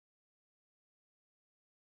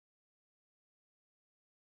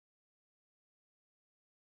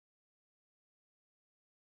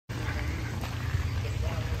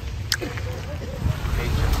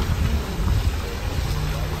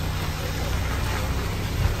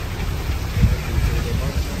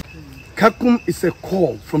Kakum is a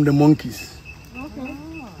call from the monkeys. Okay.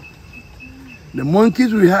 The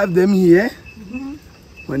monkeys, we have them here.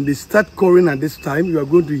 When they start calling at this time, you are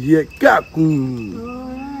going to hear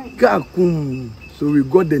Kakum. Kakum. So we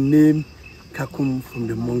got the name Kakum from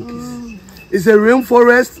the monkeys. It's a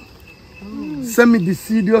rainforest,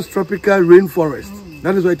 semi-deciduous tropical rainforest.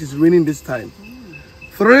 That is why it is raining this time.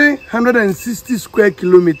 360 square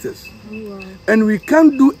kilometers. And we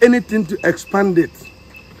can't do anything to expand it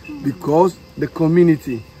because the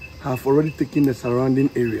community have already taken the surrounding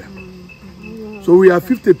area. So we have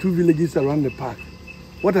 52 villages around the park.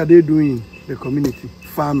 What are they doing? The community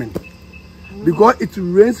farming. Because it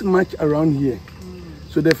rains much around here.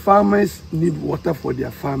 So the farmers need water for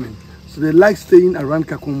their farming. So they like staying around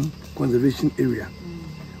Kakum Conservation Area.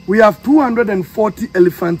 We have 240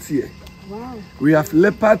 elephants here. Wow. We have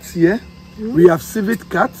leopards here. We have civet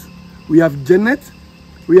cats. We have genet.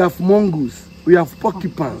 We have mongoose. We have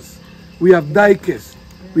porcupines. We have duikers.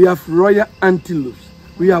 We have royal antelopes.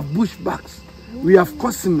 We have bushbacks. We have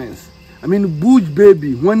cossimens. Bush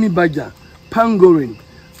baby, honey badger, pangolin.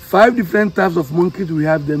 5 different types of monkeys, we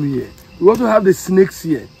have them here. We also have the snakes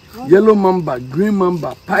here. Yellow mamba, green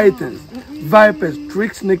mamba, pythons, vipers,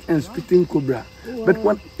 trick snake, and spitting cobra.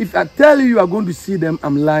 But if I tell you are going to see them,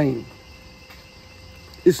 I'm lying.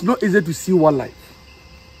 It's not easy to see wildlife.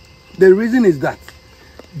 The reason is that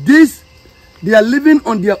they are living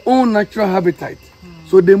on their own natural habitat.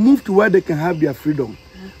 So they move to where they can have their freedom.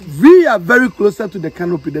 We are very closer to the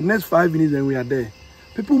canopy. The next 5 minutes and we are there.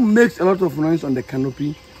 People make a lot of noise on the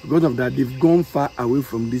canopy. Because of that, they've gone far away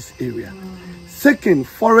from this area. Second,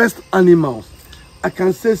 forest animals. I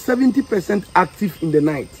can say 70% active in the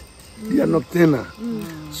night. They are nocturnal.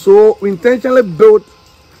 So we intentionally built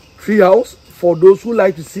tree house for those who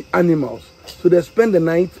like to see animals. So they spend the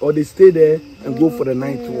night or they stay there and go for the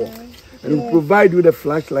night walk. And we provide you with a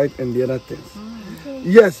flashlight and the other things.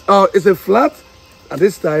 Yes, it's a flat. At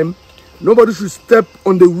this time, nobody should step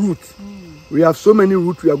on the root. We have so many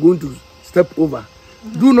roots we are going to step over.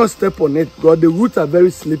 Do not step on it because the roots are very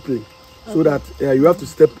slippery, so that you have to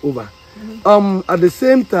step over. At the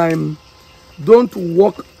same time, don't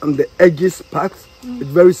walk on the edges parts. It's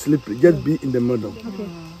very slippery. Just be in the middle.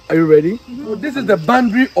 Are you ready? So this is the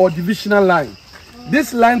boundary or divisional line.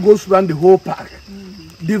 This line goes around the whole park.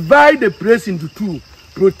 Divide the place into 2: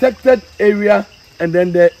 protected area and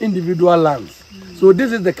then the individual lands. So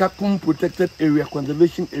this is the Kakum protected area,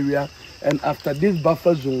 conservation area, and after this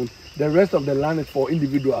buffer zone, the rest of the land is for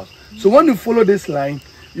individuals. So when you follow this line,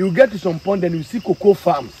 you get to some point and you see cocoa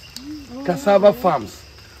farms, cassava farms,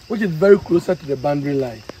 which is very closer to the boundary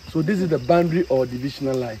line. So this is the boundary or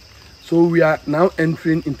divisional line. So we are now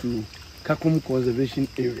entering into Kakum Conservation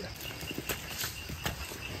Area.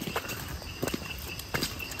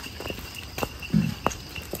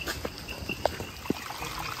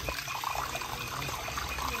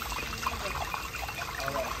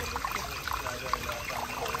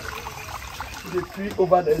 The tree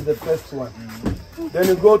over there is the first one. Then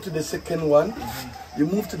you go to the second one. You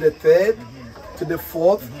move to the third, to the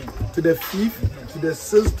fourth, to the fifth, to the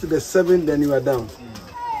sixth, to the seventh, then you are down.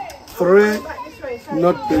 3,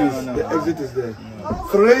 not this, the exit is there.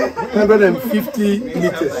 350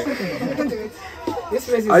 meters.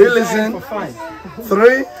 Are you listening?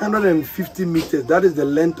 350 meters, that is the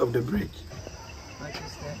length of the bridge.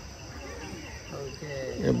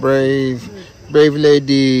 A brave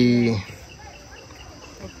lady.